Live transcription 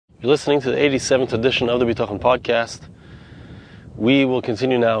You're listening to the 87th edition of the Bitachon podcast. We will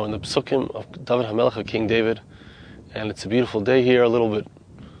continue now in the Psukim of David HaMelech, King David. And it's a beautiful day here, a little bit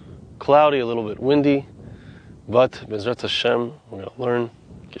cloudy, a little bit windy. But, Bezrat Hashem, we're going to learn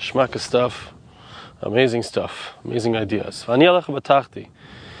Geshmaka stuff, amazing ideas. V'ani alech batachti,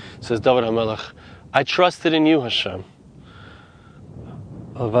 says David HaMelech, I trusted in you, Hashem.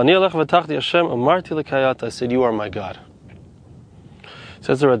 V'ani alech batachti Hashem, amarti lekayat, I said, you are my God.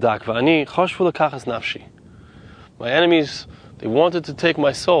 Says the Radak, V'ani choshvu lekachas nafshi. My enemies, they wanted to take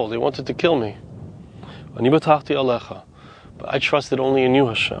my soul, they wanted to kill me. V'ani batachti alecha, but I trusted only in you,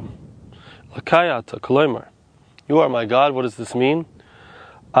 Hashem. Lekayat, kolomer, you are my God. What does this mean?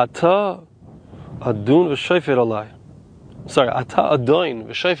 Ata adun v'shayfer alai. Ata adoin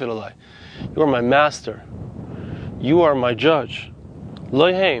v'shayfer alai. You are my master. You are my judge.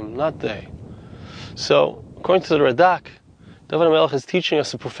 Loiheim, not they. So, according to the Radak, David HaMelech is teaching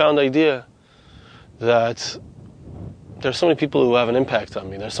us a profound idea that there are so many people who have an impact on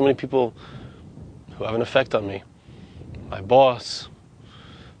me. There are so many people who have an effect on me. My boss,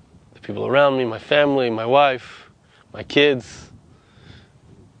 the people around me, my family, my wife, my kids,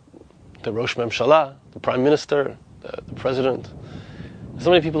 the Rosh Memshalah, the Prime Minister, the President. There's so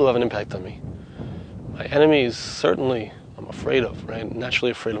many people who have an impact on me. My enemies, certainly, I'm afraid of, right?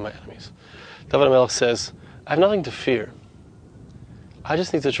 Naturally afraid of my enemies. David HaMelech says, I have nothing to fear. I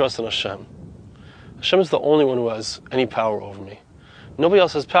just need to trust in Hashem. Hashem is the only one who has any power over me. Nobody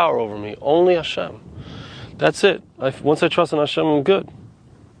else has power over me, only Hashem. That's it. Once I trust in Hashem, I'm good.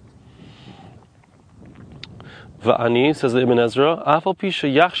 Va'ani, says the Ibn Ezra, Afal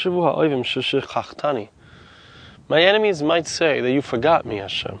pisha yachshavu ha'oivim sheshichachtani. My enemies might say that you forgot me,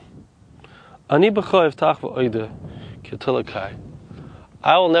 Hashem. Ani b'cho evtach v'oide ketelakai.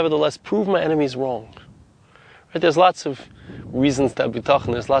 I will nevertheless prove my enemies wrong. Right? There's lots of reasons to have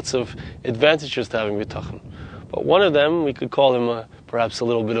bitachon. There's lots of advantages to having bitachon. But one of them, we could call him perhaps a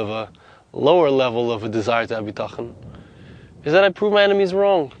little bit of a lower level of a desire to have bitachon, is that I prove my enemies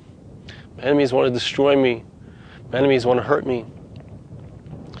wrong. My enemies want to destroy me. My enemies want to hurt me.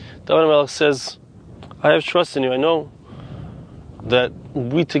 David HaMelech says, I have trust in you. I know that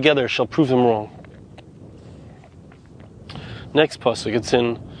we together shall prove them wrong. Next pasuk, it's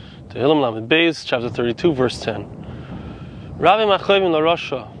in Tehillim Lamed Beis, chapter 32, verse 10. Ravi Machovim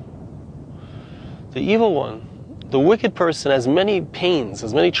LaRasha. The evil one, the wicked person, has many pains,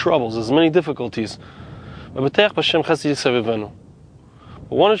 has many troubles, has many difficulties. But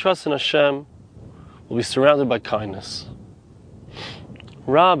one who trusts in Hashem will be surrounded by kindness.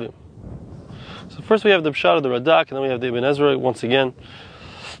 Rabim. So first we have the Pshat of the Radak, and then we have the Ibn Ezra once again.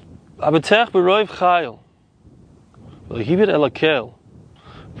 Abetech b'roiv chayil. V'lehibit elakel.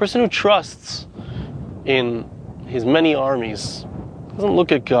 A person who trusts in his many armies doesn't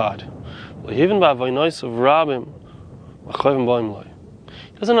look at God. He doesn't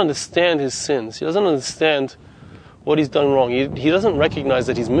understand his sins. He doesn't understand what he's done wrong. He doesn't recognize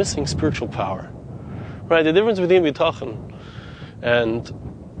that he's missing spiritual power. Right? The difference between bitachon and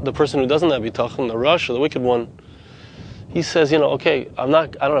the person who doesn't have bitachon, the rush or the wicked one, he says, okay, I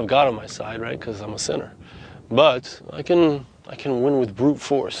don't have God on my side, right? Because I'm a sinner. But I can win with brute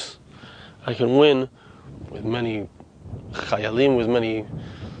force. I can win with many chayalim, with many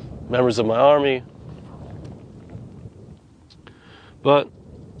members of my army. But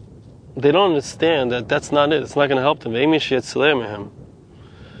they don't understand that that's not it. It's not going to help them. He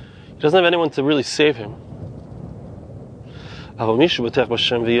doesn't have anyone to really save him. But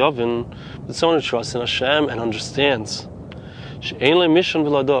someone who trusts in Hashem and understands, he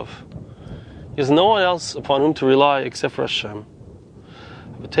has no one else upon whom to rely except for Hashem.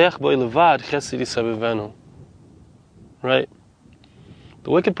 Right? The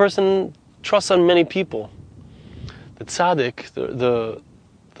wicked person trusts on many people. The tzaddik,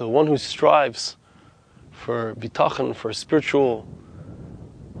 the one who strives for bitachon, for spiritual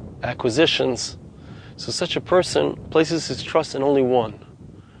acquisitions, so such a person places his trust in only one,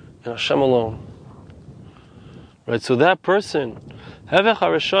 in Hashem alone. Right? So that person, Hevech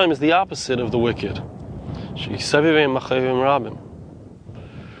HaRashaim, is the opposite of the wicked.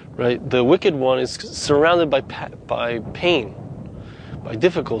 Right? The wicked one is surrounded by pain, by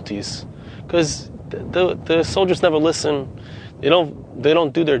difficulties, because the soldiers never listen. They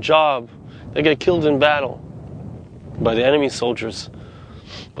don't do their job. They get killed in battle by the enemy soldiers.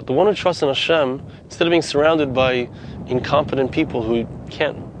 But the one who trusts in Hashem, instead of being surrounded by incompetent people who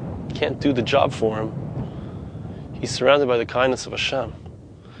can't do the job for him, he's surrounded by the kindness of Hashem.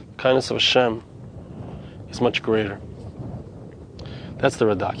 The kindness of Hashem is much greater. That's the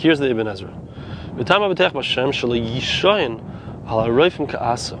Radak. Here's the Ibn Ezra.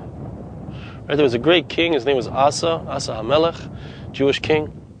 Right? There was a great king, his name was Asa HaMelech, Jewish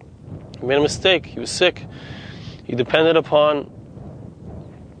king. He made a mistake, he was sick. He depended upon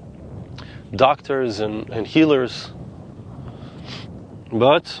doctors and healers.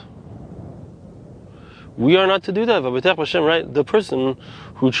 But we are not to do that. Right? The person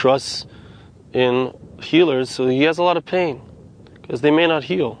who trusts in healers, so he has a lot of pain because they may not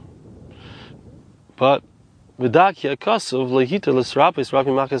heal. But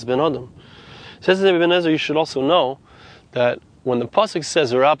says the Ibn Ezra, you should also know that when the pasuk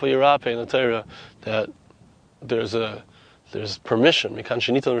says Yerapah in the Torah, that there's permission.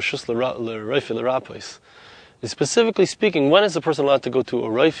 It's specifically speaking, when is the person allowed to go to a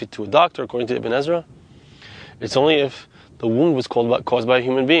Raifi, to a doctor, according to Ibn Ezra? It's only if the wound was caused by a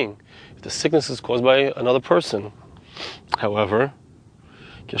human being, if the sickness is caused by another person. However,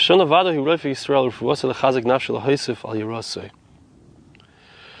 it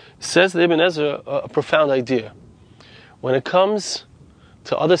says the Ibn Ezra a profound idea. When it comes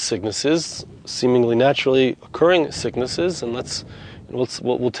to other sicknesses, seemingly naturally occurring sicknesses, and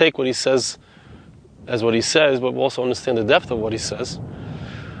we'll take what he says as what he says, but we'll also understand the depth of what he says.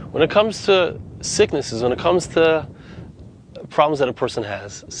 When it comes to sicknesses, when it comes to problems that a person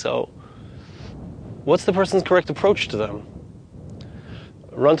has, so what's the person's correct approach to them?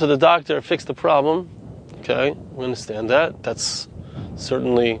 Run to the doctor, fix the problem. Okay, we understand that. That's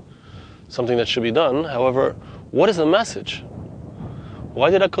certainly something that should be done. However, what is the message? Why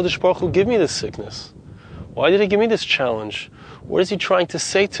did HaKadosh Baruch Hu give me this sickness? Why did he give me this challenge? What is he trying to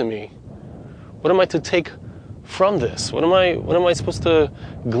say to me? What am I to take from this? What am I supposed to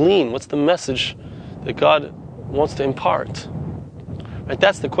glean? What's the message that God wants to impart? Right?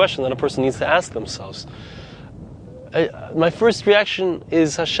 That's the question that a person needs to ask themselves. My first reaction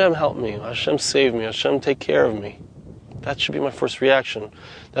is, Hashem, help me. Hashem, save me. Hashem, take care of me. That should be my first reaction.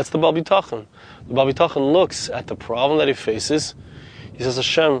 That's the Baal Bitachon. The Baal Bitachon looks at the problem that he faces. He says,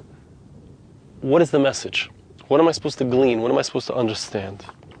 Hashem, what is the message? What am I supposed to glean? What am I supposed to understand?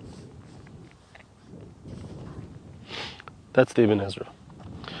 That's the Ibn Ezra.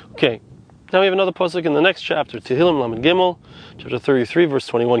 Okay, now we have another pasuk in the next chapter, Tehillim Lamed Gimel, chapter 33, verse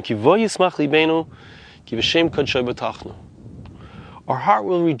 21. Ki vo yismach libenu, ki v'shem kodshay b'tachnu. Our heart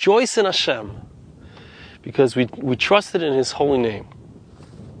will rejoice in Hashem because we trusted in His holy name.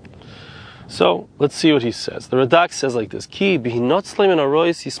 So let's see what he says. The Radak says like this: Ki b'hinotzleim en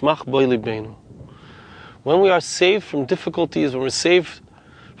arois yismach boi libenu. When we are saved from difficulties, when we're saved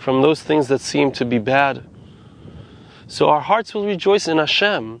from those things that seem to be bad, so our hearts will rejoice in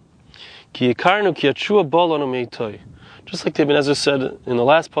Hashem. Ki yikarnu ki yachua bolanu meitoi. Just like the Ibn Ezra said in the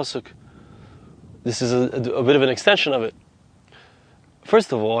last pasuk, this is a bit of an extension of it.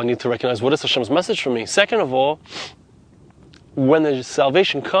 First of all, I need to recognize what is Hashem's message for me. Second of all, when the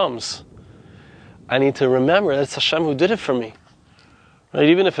salvation comes, I need to remember that it's Hashem who did it for me. Right?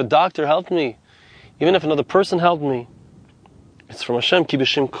 Even if a doctor helped me, even if another person helped me, it's from Hashem. Ki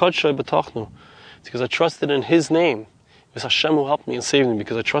b'shem kodshay b'tachnu. It's because I trusted in His name. It was Hashem who helped me and saved me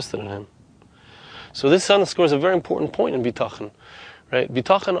because I trusted in Him. So this underscores a very important point in Bitachon. Right?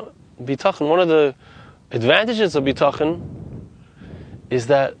 Bitachon, one of the advantages of Bitachon is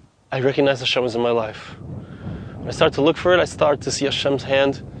that I recognize Hashem is in my life. When I start to look for it, I start to see Hashem's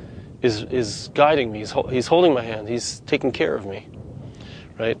hand is guiding me. He's holding my hand. He's taking care of me.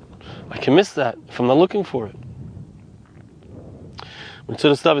 Right? I can miss that if I'm not looking for it. When to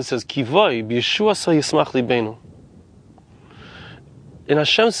the stuff it says, Kivoi b'Yeshua sa yismach libenu. In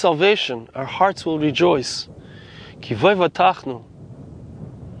Hashem's salvation, our hearts will rejoice. Kivoi v'tachnu.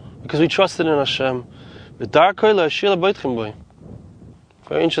 Because we trusted in Hashem. V'darkoi la'ashir l'baytchem boi.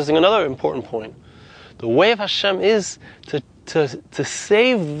 Very interesting. Another important point. The way of Hashem is to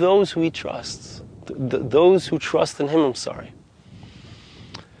save those who He trusts. Those who trust in Him, I'm sorry.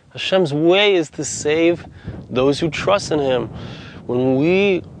 Hashem's way is to save those who trust in Him. When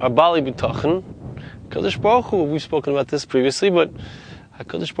we are Bali Bitachon, HaKadosh Baruch Hu, we've spoken about this previously, but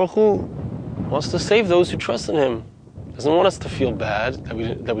HaKadosh Baruch Hu wants to save those who trust in Him. He doesn't want us to feel bad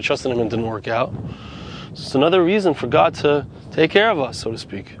that we trusted in Him and didn't work out. So it's another reason for God to take care of us, so to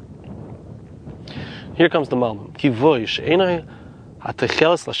speak. Here comes the Malbim. Ki voi she'enai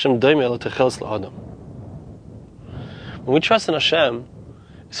hatecheles l'Hashem doime ela techeles la'adam. When we trust in Hashem,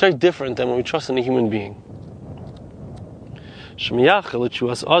 it's very different than when we trust in a human being.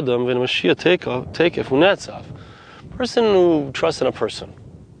 Person who trusts in a person.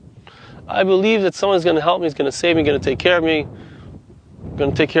 I believe that someone's going to help me, is going to save me, going to take care of me,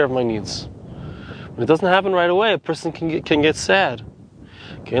 going to take care of my needs. When it doesn't happen right away, a person can get sad.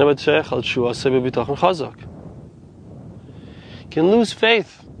 Can lose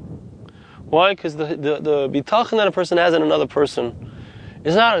faith. Why? Because the bitachon that a person has in another person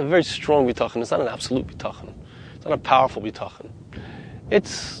is not a very strong bitachon. It's not an absolute bitachon. It's not a powerful bitachon.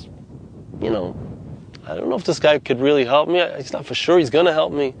 It's, I don't know if this guy could really help me. It's not for sure he's going to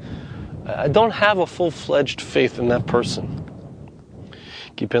help me. I don't have a full-fledged faith in that person.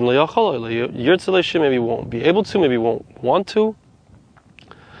 Maybe he won't be able to, maybe he won't want to.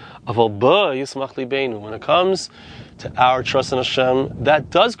 When it comes to our trust in Hashem, that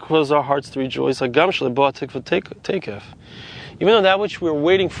does cause our hearts to rejoice. Even though that which we're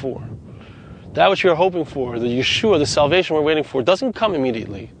waiting for, that which we're hoping for, the Yeshua, the salvation we're waiting for, doesn't come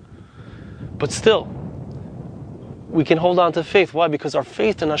immediately. But still, we can hold on to faith. Why? Because our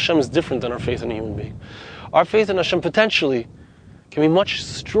faith in Hashem is different than our faith in a human being. Our faith in Hashem potentially can be much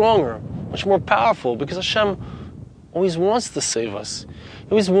stronger, much more powerful, because Hashem always wants to save us. He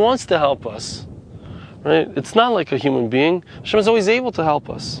always wants to help us. Right? It's not like a human being. Hashem is always able to help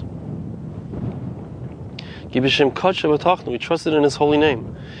us. We trusted in His holy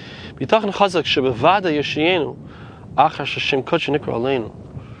name.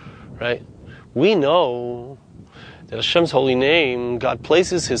 Right? We know that Hashem's holy name, God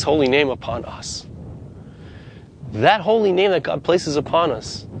places His holy name upon us. That holy name that God places upon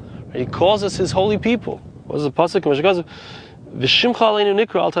us, right? He calls us His holy people. What is the pasuk? V'shimcha aleinu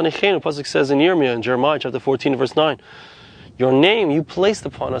nikra al tanichenu. Pasuk says in Yirmiyah, in Jeremiah chapter 14, verse 9, your name you placed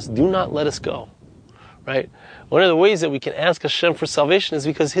upon us, do not let us go. Right? One of the ways that we can ask Hashem for salvation is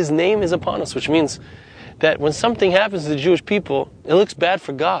because His name is upon us, which means that when something happens to the Jewish people, it looks bad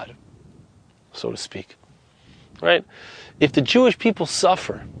for God, so to speak. Right? If the Jewish people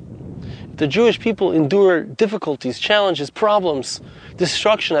suffer, if the Jewish people endure difficulties, challenges, problems,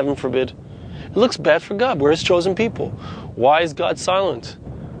 destruction, heaven forbid, it looks bad for God. We're His chosen people. Why is God silent?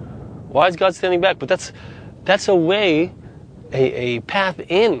 Why is God standing back? But that's a way, a path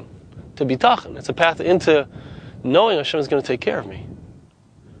in to bitachon. It's a path into knowing Hashem is going to take care of me.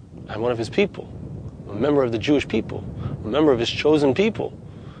 I'm one of His people, a member of the Jewish people, a member of His chosen people.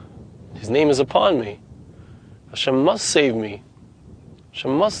 His name is upon me. Hashem must save me.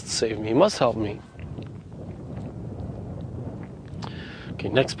 Hashem must save me. He must help me. Okay,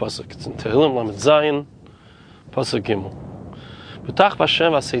 next pasuk. It's in Tehillim Lamed Zayin, pasuk Gimel. B'tach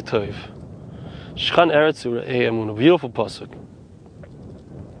b'Hashem v'asei tov. Shchan eretz u're'ei emunah. Beautiful pasuk.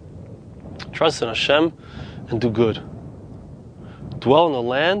 Trust in Hashem and do good. Dwell in the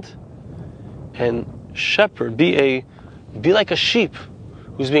land and shepherd. Be like a sheep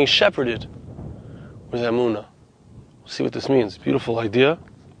who's being shepherded with emunah. We'll see what this means. Beautiful idea.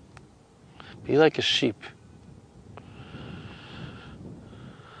 Be like a sheep.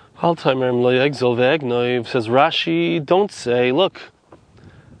 Says Rashi, don't say, look,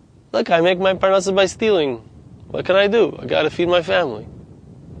 I make my parnasa by stealing. What can I do? I got to feed my family.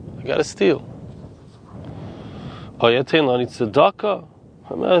 I got to steal. A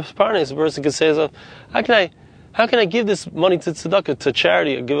person could say, how can I give this money to tzedakah, to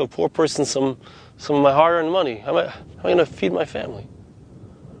charity, or give a poor person some of my hard-earned money? How am I going to feed my family?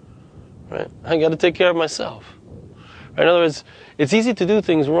 Right? I got to take care of myself. Right? In other words, it's easy to do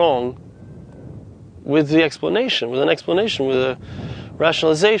things wrong with an explanation, with a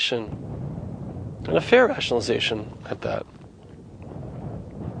rationalization, and a fair rationalization at that.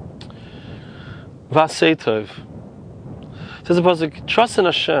 V'asei tov. Says the pasuk, trust in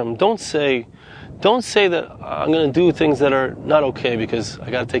Hashem. Don't say that I'm going to do things that are not okay because I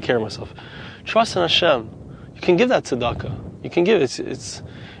got to take care of myself. Trust in Hashem. You can give that tzedakah. You can give it.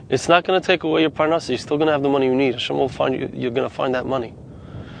 It's not going to take away your parnasa. You're still going to have the money you need. Hashem will find you. You're going to find that money.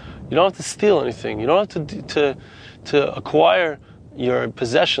 You don't have to steal anything. You don't have to acquire your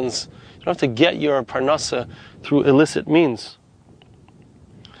possessions. You don't have to get your parnasa through illicit means.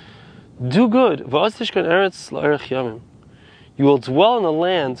 Do good. You will dwell in the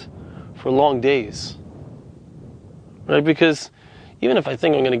land for long days. Right? Because even if I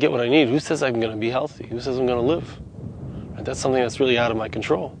think I'm going to get what I need, who says I'm going to be healthy? Who says I'm going to live? Right? That's something that's really out of my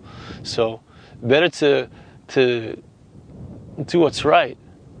control. So, better to do what's right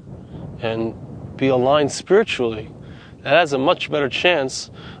and be aligned spiritually. That has a much better chance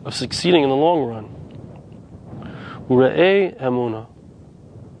of succeeding in the long run. Ure'ei emunah.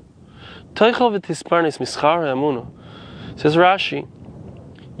 Teichel v'tisparnes mischar emunah. Says Rashi,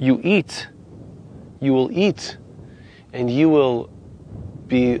 you will eat, and you will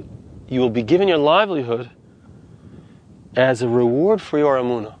be given your livelihood as a reward for your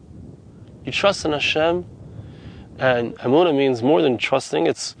emunah. You trust in Hashem, and emunah means more than trusting.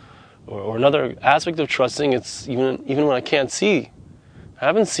 It's or another aspect of trusting. It's even when I can't see. I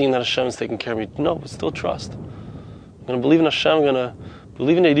haven't seen that Hashem is taking care of me. No, but still trust. I'm going to believe in Hashem. I'm going to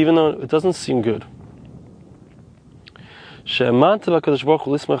believing it even though it doesn't seem good.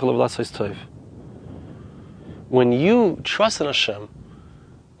 When you trust in Hashem,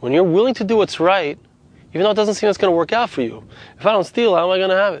 when you're willing to do what's right, even though it doesn't seem it's going to work out for you. If I don't steal, how am I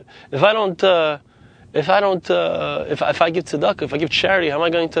going to have it? If I give tzedakah, if I give charity, how am I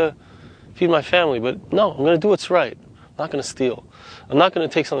going to feed my family? But no, I'm going to do what's right. I'm not going to steal. I'm not going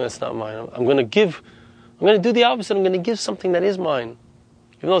to take something that's not mine. I'm going to give. I'm going to do the opposite. I'm going to give something that is mine,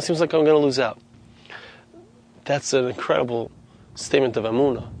 even though it seems like I'm going to lose out. That's an incredible statement of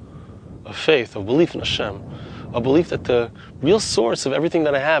emunah, of faith, of belief in Hashem, a belief that the real source of everything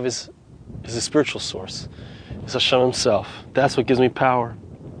that I have is a spiritual source. It's Hashem Himself. That's what gives me power.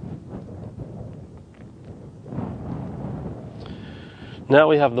 Now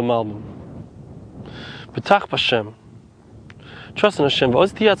we have the Malbim. B'tach b'Hashem. Trust in Hashem.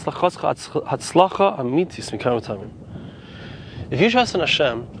 If you trust in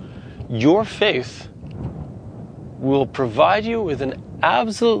Hashem, your faith will provide you with an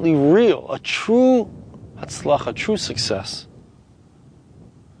absolutely real, a true hatzlacha, a true success.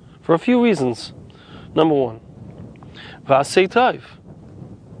 For a few reasons. Number one, v'asei tayv.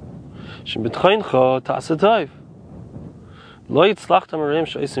 Shebitchaincha ta'aseh tayv. Lo yitzlachta mareim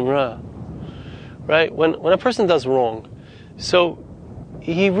she'osim ra. Right? When a person does wrong, so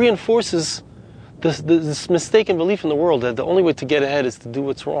he reinforces this mistaken belief in the world that the only way to get ahead is to do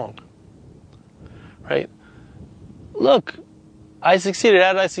what's wrong. Right? Look, I succeeded.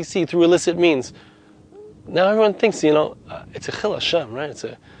 How did I succeed? Through illicit means. Now everyone thinks, it's a chil Hashem, right?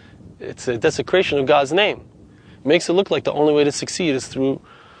 It's a desecration of God's name. It makes it look like the only way to succeed is through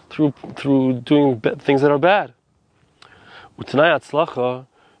doing things that are bad.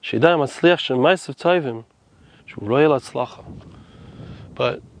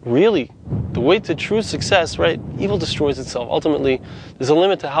 But really, the way to true success, right? Evil destroys itself. Ultimately, there's a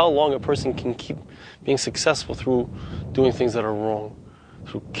limit to how long a person can keep being successful through doing things that are wrong,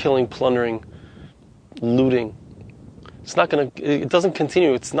 through killing, plundering, looting. It doesn't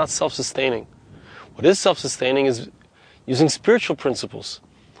continue. It's not self-sustaining. What is self-sustaining is using spiritual principles,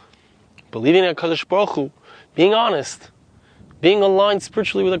 believing in HaKadosh Baruch Hu, being honest, being aligned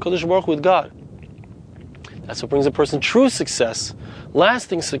spiritually with HaKadosh Baruch Hu, with God. That's what brings a person true success,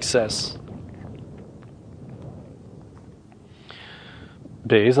 lasting success.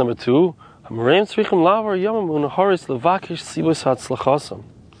 Base number 2. A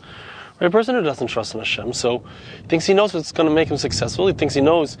person who doesn't trust in Hashem, so he thinks he knows what's going to make him successful. He thinks he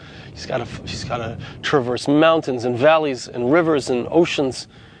knows he's got to traverse mountains and valleys and rivers and oceans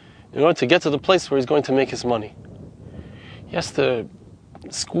in order to get to the place where he's going to make his money. He has to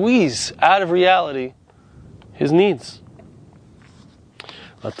squeeze out of reality his needs.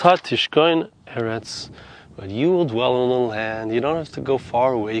 But you will dwell in the land. You don't have to go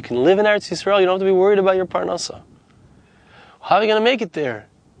far away. You can live in Eretz Yisrael. You don't have to be worried about your parnasa. How are you going to make it there?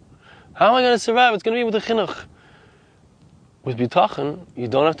 How am I going to survive? It's going to be with the chinuch. With bitachon, you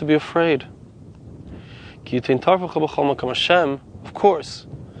don't have to be afraid. Hashem, of course,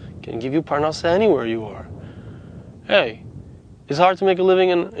 can give you parnasa anywhere you are. Hey, it's hard to make a living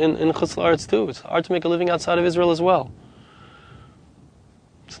in Chutz La'aretz too. It's hard to make a living outside of Israel as well.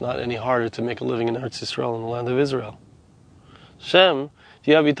 It's not any harder to make a living in Eretz Yisrael, in the land of Israel. Hashem, if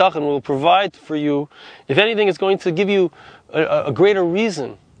you have bitachon, will provide for you. If anything, it's going to give you a greater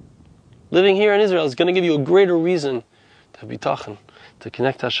reason. Living here in Israel is going to give you a greater reason to have bitachon, to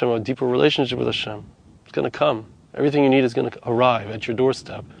connect to Hashem, a deeper relationship with Hashem. It's going to come. Everything you need is going to arrive at your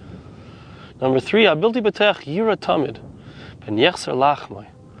doorstep. Number 3, abilti b'teach yira tamid ben yechser lachmai.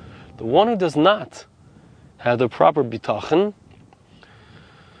 The one who does not have the proper bitachon,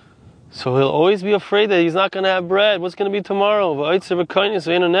 so he'll always be afraid that he's not going to have bread. What's going to be tomorrow? He's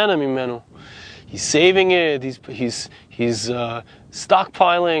saving it. He's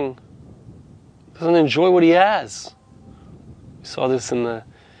stockpiling. Doesn't enjoy what he has. We saw this in the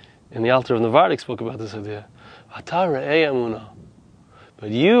Altar of Navardik spoke about this idea. But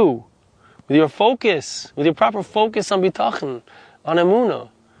you, with your focus, with your proper focus on bitachon, on emunah,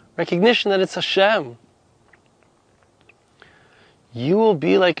 recognition that it's Hashem, you will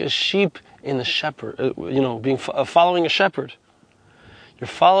be like a sheep in the shepherd, following a shepherd. You're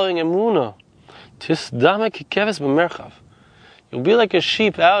following emunah. Tisdamek keves b'merchav. You'll be like a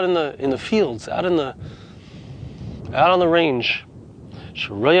sheep out in the fields, out on the range.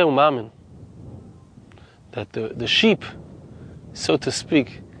 Shuraya umamin. That the sheep, so to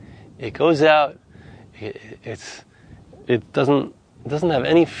speak, it goes out. It doesn't have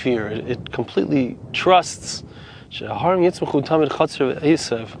any fear. It completely trusts. These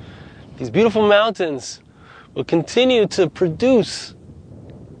beautiful mountains will continue to produce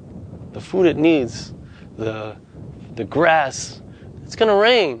the food it needs, the grass. It's going to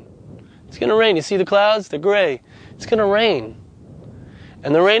rain. It's going to rain. You see the clouds? They're gray. It's going to rain.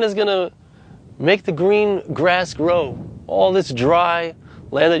 And the rain is going to make the green grass grow. All this dry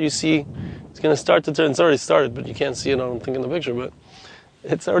land that you see, it's going to start to turn. It's already started, but you can't see it, I don't think, in the picture, but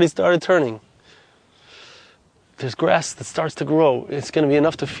it's already started turning. There's grass that starts to grow. It's going to be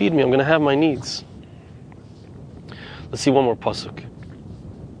enough to feed me. I'm going to have my needs. Let's see one more pasuk.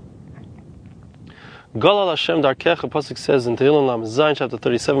 Golal Hashem darkecha, pasuk says in Tehillim Lamed Zayin, chapter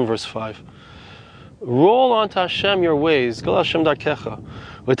 37, verse 5. Roll onto Hashem your ways. Golal Hashem darkecha.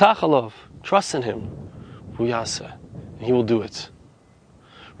 V'tachalov. Trust in Him. V'yaseh. And He will do it.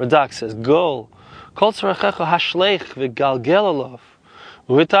 Radak says, Gol. Kol tzarachecha hashleich v'galgel alav.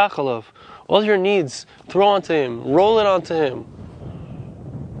 V'tachalov. All your needs, throw onto Him. Roll it onto Him.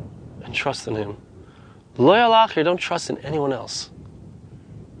 And trust in Him. Lo yalachir. Don't trust in anyone else.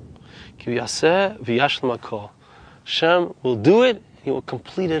 Ki yaseh v'yashlam hakol. Hashem will do it. He will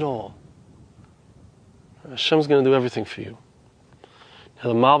complete it all. Hashem's going to do everything for you.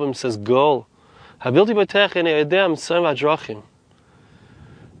 Now the Malbim says, Gol. Habilti b'tech ene edem tzayim v'adrachim.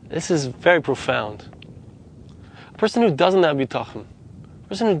 This is very profound. A person who doesn't have bitachon, a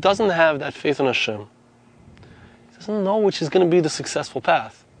person who doesn't have that faith in Hashem, doesn't know which is going to be the successful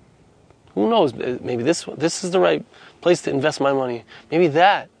path. Who knows? Maybe this is the right place to invest my money. Maybe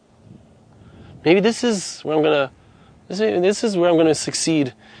that. Maybe this is where I'm going to. This is where I'm going to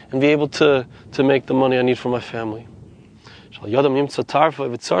succeed and be able to make the money I need for my family. You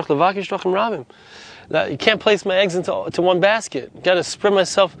can't place my eggs into one basket. You got to spread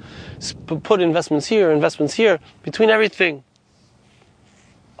myself, put investments here. Between everything,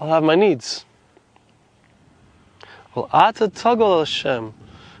 I'll have my needs. Well, Ata Tagol Hashem,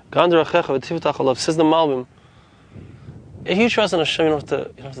 says the Malbim. If you trust in Hashem, you don't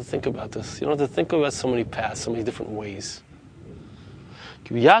have to think about this. You don't have to think about so many paths, so many different ways.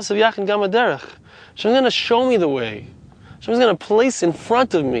 Hashem's going to show me the way. Hashem's going to place in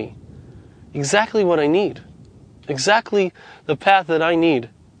front of me exactly what I need. Exactly the path that I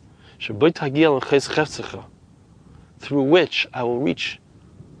need. Through which I will reach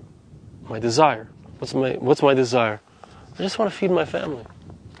my desire. What's my desire? I just want to feed my family.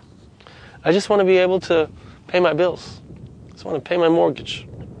 I just want to be able to pay my bills. I just want to pay my mortgage.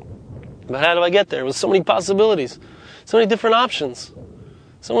 But how do I get there? With so many possibilities, so many different options,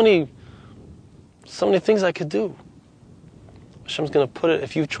 so many things I could do. Hashem's going to put it,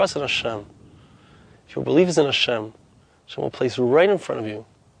 if you trust in Hashem, if your belief is in Hashem, Hashem will place right in front of you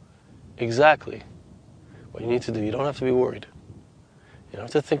exactly what you need to do. You don't have to be worried. You don't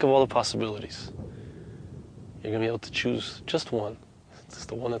have to think of all the possibilities. You're going to be able to choose just one. It's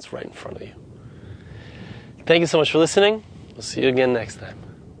the one that's right in front of you. Thank you so much for listening. We'll see you again next time.